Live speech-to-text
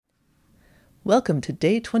Welcome to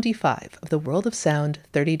day 25 of the World of Sound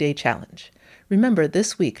 30-Day Challenge. Remember,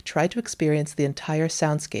 this week, try to experience the entire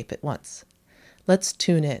soundscape at once. Let's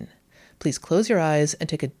tune in. Please close your eyes and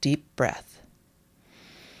take a deep breath.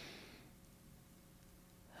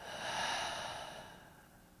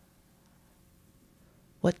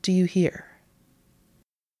 What do you hear?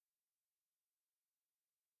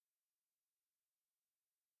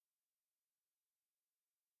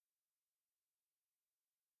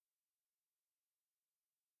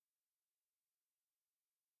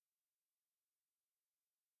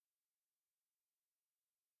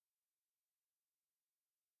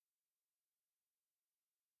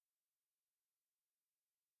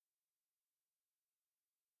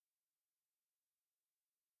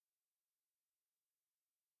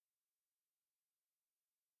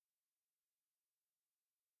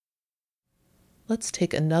 Let's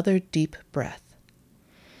take another deep breath.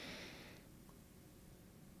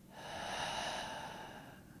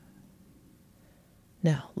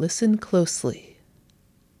 Now, listen closely.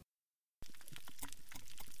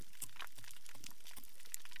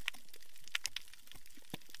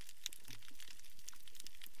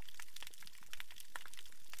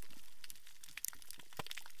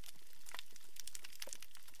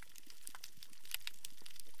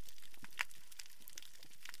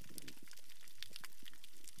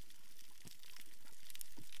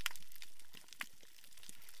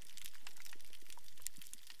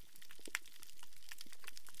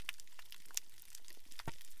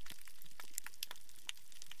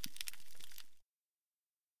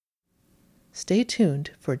 Stay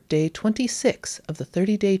tuned for day 26 of the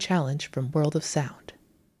 30-Day Challenge from World of Sound.